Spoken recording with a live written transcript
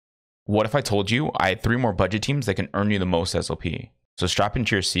what if I told you I had 3 more budget teams that can earn you the most SLP? So strap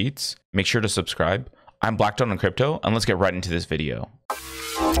into your seats, make sure to subscribe. I'm Blackedout on crypto, and let's get right into this video.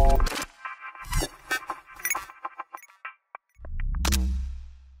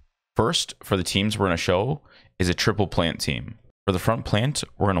 First, for the teams we're going to show is a triple plant team. For the front plant,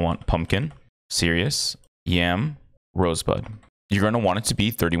 we're going to want Pumpkin, Sirius, Yam, Rosebud. You're going to want it to be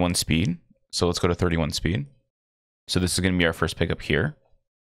 31 speed. So let's go to 31 speed. So this is going to be our first pickup here.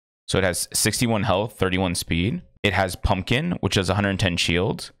 So it has 61 health, 31 speed. It has Pumpkin, which has 110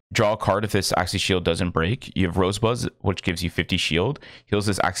 shield. Draw a card if this Axie shield doesn't break. You have Rosebud, which gives you 50 shield. Heals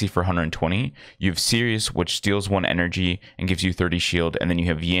this Axie for 120. You have Sirius, which steals 1 energy and gives you 30 shield. And then you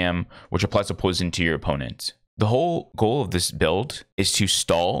have Yam, which applies a poison to your opponent. The whole goal of this build is to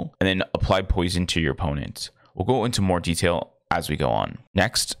stall and then apply poison to your opponent. We'll go into more detail as we go on.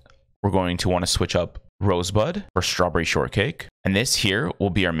 Next, we're going to want to switch up Rosebud for Strawberry Shortcake. And this here will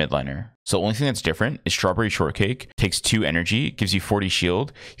be our midliner. So the only thing that's different is Strawberry Shortcake takes 2 energy, gives you 40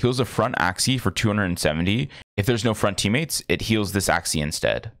 shield, heals a front Axie for 270. If there's no front teammates, it heals this Axie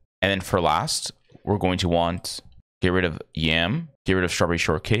instead. And then for last, we're going to want get rid of Yam, get rid of Strawberry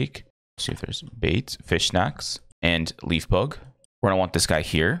Shortcake. See if there's bait, fish snacks, and leaf bug. We're going to want this guy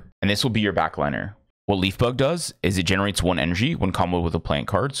here, and this will be your backliner. What leaf bug does is it generates 1 energy when comboed with a plant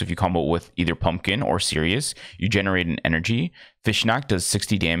card. So if you combo with either Pumpkin or Sirius, you generate an energy. Fish snack does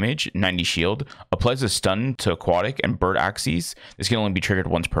 60 damage, 90 shield, applies a stun to aquatic and bird Axies. This can only be triggered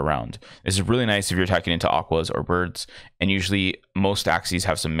once per round. This is really nice if you're attacking into aquas or birds, and usually most Axies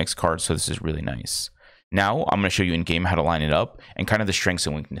have some mixed cards, so this is really nice. Now I'm going to show you in game how to line it up and kind of the strengths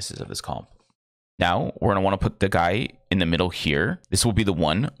and weaknesses of this comp. Now we're going to want to put the guy in the middle here. This will be the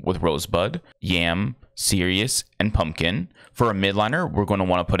one with Rosebud, Yam, Sirius, and Pumpkin. For a midliner, we're going to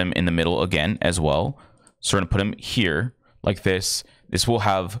want to put him in the middle again as well. So we're going to put him here like this. This will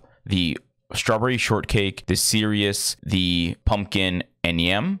have the Strawberry Shortcake, the Sirius, the Pumpkin, and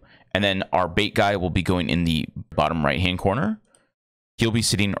Yam. And then our bait guy will be going in the bottom right-hand corner. He'll be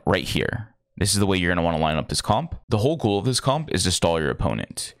sitting right here. This is the way you're going to want to line up this comp. The whole goal of this comp is to stall your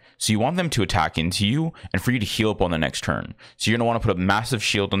opponent. So you want them to attack into you and for you to heal up on the next turn. So you're going to want to put a massive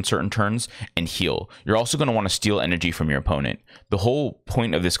shield on certain turns and heal. You're also going to want to steal energy from your opponent. The whole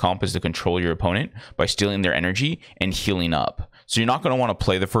point of this comp is to control your opponent by stealing their energy and healing up. So you're not going to want to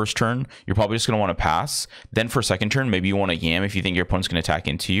play the first turn. You're probably just going to want to pass. Then for second turn, maybe you want to Yam if you think your opponent's going to attack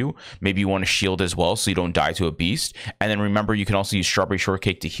into you. Maybe you want to shield as well so you don't die to a beast. And then remember, you can also use Strawberry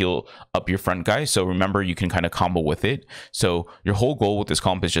Shortcake to heal up your front guy. So remember, you can kind of combo with it. So your whole goal with this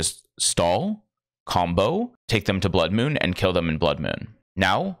comp is just stall, combo, take them to Blood Moon, and kill them in Blood Moon.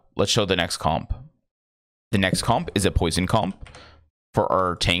 Now, let's show the next comp. The next comp is a poison comp. For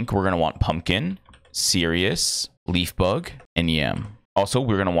our tank, we're going to want Pumpkin, Sirius, Leaf Bug, and Yam. Also,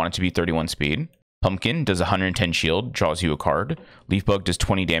 we're going to want it to be 31 speed. Pumpkin does 110 shield, draws you a card. Leaf Bug does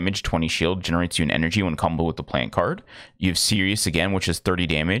 20 damage, 20 shield, generates you an energy when combo with the plant card. You have Sirius again, which is 30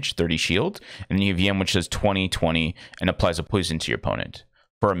 damage, 30 shield. And then you have Yam, which does 20, 20, and applies a poison to your opponent.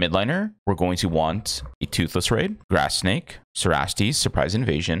 For a midliner, we're going to want a Toothless Raid, Grass Snake, Cerastes, Surprise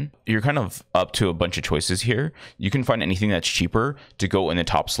Invasion. You're kind of up to a bunch of choices here. You can find anything that's cheaper to go in the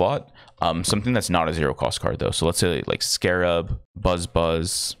top slot. Something that's not a 0 cost card though. So let's say like Scarab, Buzz,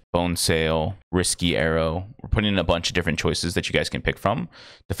 Bone Sail, Risky Arrow. We're putting in a bunch of different choices that you guys can pick from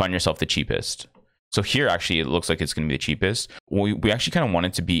to find yourself the cheapest. So here, actually, it looks like it's going to be the cheapest. We actually kind of want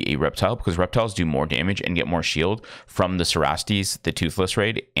it to be a reptile because reptiles do more damage and get more shield from the Cerastes, the Toothless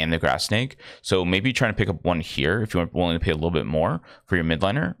Raid, and the Grass Snake. So maybe trying to pick up one here if you're willing to pay a little bit more for your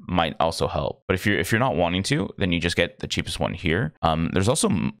midliner might also help. But if you're not wanting to, then you just get the cheapest one here. There's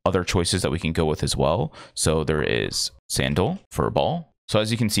also other choices that we can go with as well. So there is Sandal, Furball. So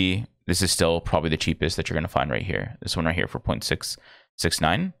as you can see, this is still probably the cheapest that you're going to find right here. This one right here for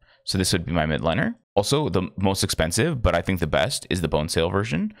 0.669. So this would be my midliner. Also, the most expensive, but I think the best, is the Bone Sail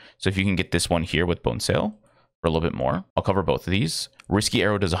version. So if you can get this one here with Bone Sail for a little bit more, I'll cover both of these. Risky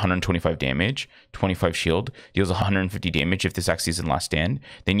Arrow does 125 damage, 25 shield, deals 150 damage if this Axie is in last stand.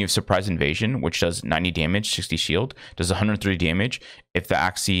 Then you have Surprise Invasion, which does 90 damage, 60 shield, does 130 damage if the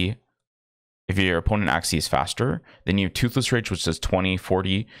Axie, if your opponent Axie is faster. Then you have Toothless Rage, which does 20,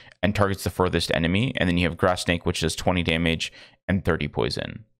 40, and targets the furthest enemy. And then you have Grass Snake, which does 20 damage and 30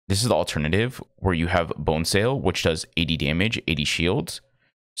 poison. This is the alternative where you have Bone Sail, which does 80 damage, 80 shields.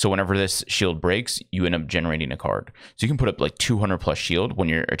 So whenever this shield breaks, you end up generating a card. So you can put up like 200 plus shield when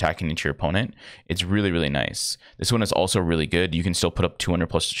you're attacking into your opponent. It's really, really nice. This one is also really good. You can still put up 200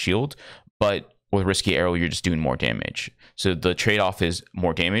 plus shield, but with Risky Arrow, you're just doing more damage. So the trade-off is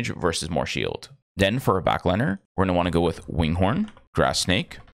more damage versus more shield. Then for a backliner, we're going to want to go with Winghorn, Grass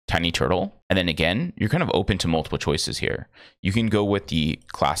Snake, Tiny Turtle. And then again, you're kind of open to multiple choices here. You can go with the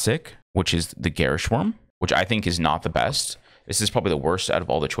classic, which is the Garish Worm, which I think is not the best. This is probably the worst out of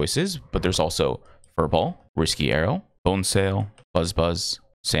all the choices, but there's also Furball, Risky Arrow, Bone Sail, Buzz,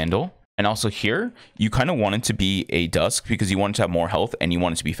 Sandal. And also here, you kind of want it to be a Dusk because you want it to have more health and you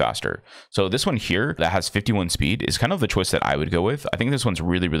want it to be faster. So this one here that has 51 speed is kind of the choice that I would go with. I think this one's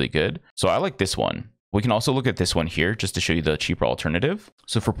really, really good. So I like this one. We can also look at this one here just to show you the cheaper alternative.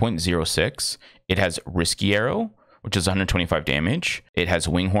 So for 0.06, it has Risky Arrow, which does 125 damage. It has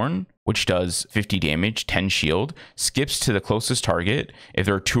Winghorn, which does 50 damage, 10 shield, skips to the closest target if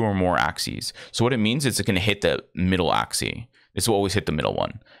there are 2 or more Axies. So what it means is it's going to hit the middle Axie. This will always hit the middle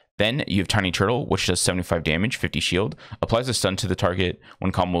one. Then you have Tiny Turtle, which does 75 damage, 50 shield, applies a stun to the target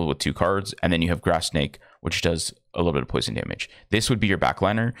when comboed with 2 cards. And then you have Grass Snake, which does a little bit of poison damage. This would be your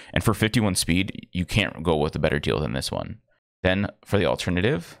backliner. And for 51 speed, you can't go with a better deal than this one. Then for the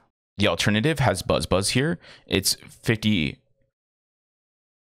alternative has Buzz here. It's 50.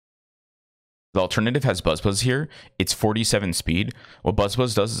 The alternative has Buzz here. It's 47 speed. What Buzz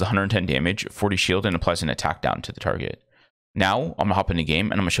does is 110 damage, 40 shield, and applies an attack down to the target. Now I'm gonna hop in a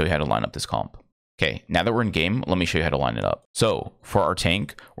game and I'm gonna show you how to line up this comp. Okay, now that we're in game, let me show you how to line it up. So for our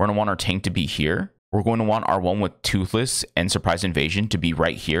tank, we're gonna want our tank to be here. We're going to want our one with Toothless and Surprise Invasion to be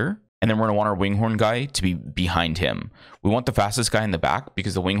right here. And then we're going to want our Winghorn guy to be behind him. We want the fastest guy in the back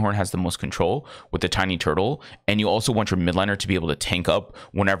because the Winghorn has the most control with the Tiny Turtle. And you also want your midliner to be able to tank up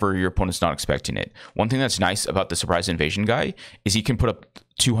whenever your opponent's not expecting it. One thing that's nice about the Surprise Invasion guy is he can put up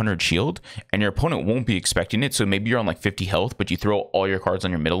 200 shield and your opponent won't be expecting it. So maybe you're on like 50 health, but you throw all your cards on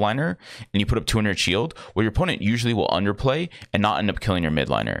your middle liner and you put up 200 shield. Well, your opponent usually will underplay and not end up killing your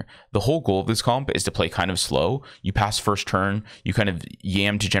midliner. The whole goal of this comp is to play kind of slow. You pass first turn, you kind of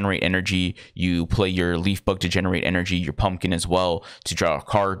yam to generate energy, you play your leaf bug to generate energy, your pumpkin as well to draw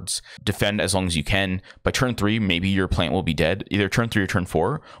cards, defend as long as you can. By turn 3, maybe your plant will be dead, either turn 3 or turn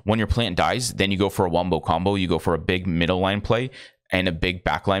 4. When your plant dies, then you go for a wombo combo. You go for a big middle line play and a big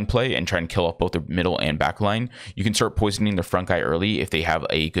backline play and try and kill off both the middle and backline. You can start poisoning the front guy early if they have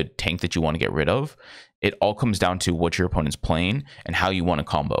a good tank that you want to get rid of. It all comes down to what your opponent's playing and how you want to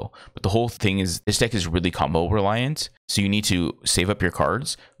combo. But the whole thing is this deck is really combo reliant. So you need to save up your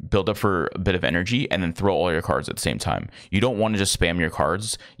cards, build up for a bit of energy, and then throw all your cards at the same time. You don't want to just spam your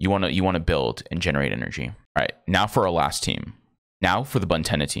cards. You want to build and generate energy. All right, now for our last team. Now for the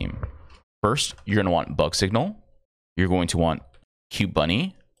Buntena team. First, you're going to want Bug Signal. You're going to want Cute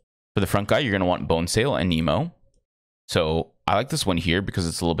Bunny. For the front guy, you're going to want Bone Sail and Nemo. So I like this one here because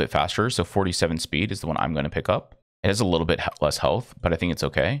it's a little bit faster. So 47 speed is the one I'm going to pick up. It has a little bit less health, but I think it's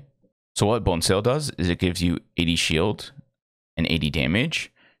okay. So what Bone Sail does is it gives you 80 shield and 80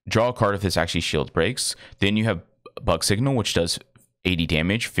 damage. Draw a card if this actually shield breaks. Then you have Bug Signal, which does 80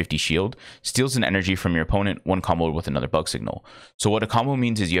 damage, 50 shield, steals an energy from your opponent when comboed with another Bug Signal. So what a combo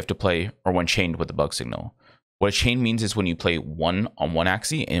means is you have to play, or when chained with the Bug Signal. What a chain means is when you play 1 on one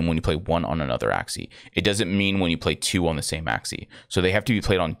Axie and when you play 1 on another Axie. It doesn't mean when you play 2 on the same Axie. So they have to be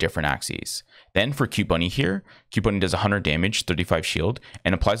played on different Axies. Then for Cute Bunny here, Cute Bunny does 100 damage, 35 shield,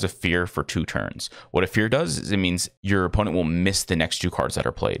 and applies a fear for 2 turns. What a fear does is it means your opponent will miss the next 2 cards that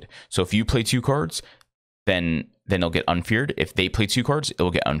are played. So if you play 2 cards, then they'll get unfeared. If they play 2 cards, it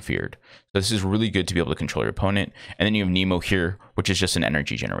will get unfeared. So this is really good to be able to control your opponent. And then you have Nemo here, which is just an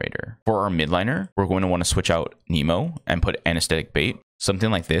energy generator. For our midliner, we're going to want to switch out Nemo and put Anesthetic Bait.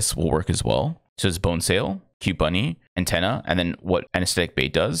 Something like this will work as well. So it's Bone Sail, Cute Bunny, Antenna, and then what Anesthetic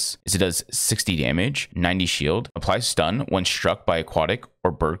Bait does is it does 60 damage, 90 shield, applies stun when struck by aquatic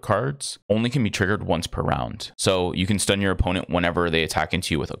or bird cards, only can be triggered once per round. So you can stun your opponent whenever they attack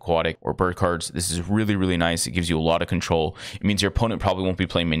into you with aquatic or bird cards. This is really, really nice. It gives you a lot of control. It means your opponent probably won't be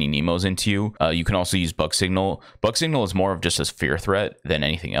playing many Nemos into you. You can also use Bug Signal. Bug Signal is more of just a fear threat than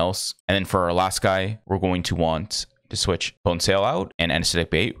anything else. And then for our last guy, we're going to want to switch Bone Sail out and Anesthetic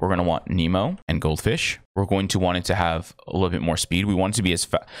Bait. We're going to want Nemo and Goldfish. We're going to want it to have a little bit more speed. We want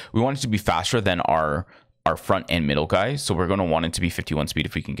it to be faster than our front and middle guy. So we're going to want it to be 51 speed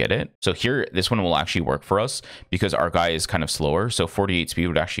if we can get it. So here, this one will actually work for us because our guy is kind of slower. So 48 speed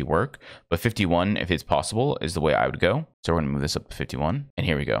would actually work, but 51, if it's possible, is the way I would go. So we're going to move this up to 51 and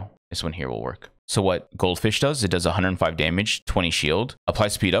here we go. This one here will work. So what Goldfish does, it does 105 damage, 20 shield,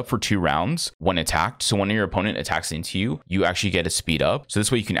 applies speed up for 2 rounds when attacked. So when your opponent attacks into you, you actually get a speed up. So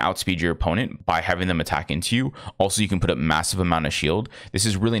this way you can outspeed your opponent by having them attack into you. Also, you can put up massive amount of shield. This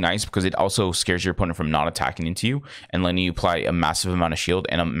is really nice because it also scares your opponent from not attacking into you and letting you apply a massive amount of shield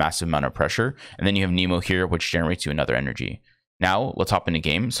and a massive amount of pressure. And then you have Nemo here, which generates you another energy. Now let's hop into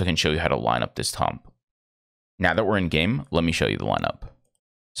game so I can show you how to line up this comp. Now that we're in game, let me show you the lineup.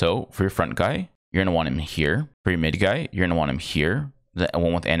 So for your front guy, you're going to want him here. For your mid guy, you're going to want him here, the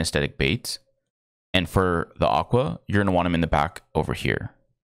one with anesthetic bait. And for the aqua, you're going to want him in the back over here.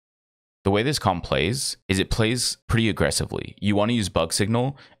 The way this comp plays is it plays pretty aggressively. You want to use Bug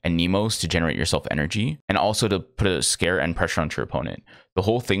Signal and Nemos to generate yourself energy, and also to put a scare and pressure onto your opponent. The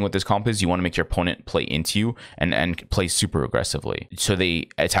whole thing with this comp is you want to make your opponent play into you and play super aggressively. So they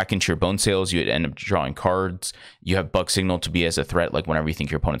attack into your bone sales, you end up drawing cards. You have Bug Signal to be as a threat, like whenever you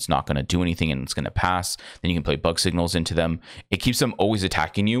think your opponent's not going to do anything and it's going to pass, then you can play Bug Signals into them. It keeps them always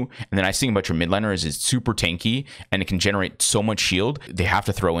attacking you. And the nice thing about your midliner is it's super tanky and it can generate so much shield they have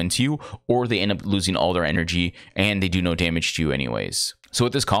to throw into you, or they end up losing all their energy and they do no damage to you anyways. So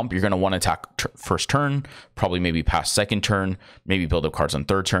with this comp, you're going to want to attack first turn, probably maybe past second turn, maybe build up cards on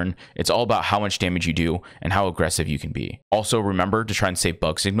third turn. It's all about how much damage you do and how aggressive you can be. Also, remember to try and save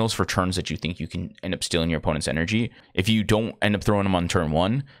Bug Signals for turns that you think you can end up stealing your opponent's energy. If you don't end up throwing them on turn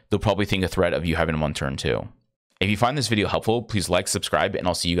 1, they'll probably think a threat of you having them on turn 2. If you find this video helpful, please like, subscribe, and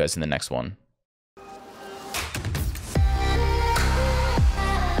I'll see you guys in the next one.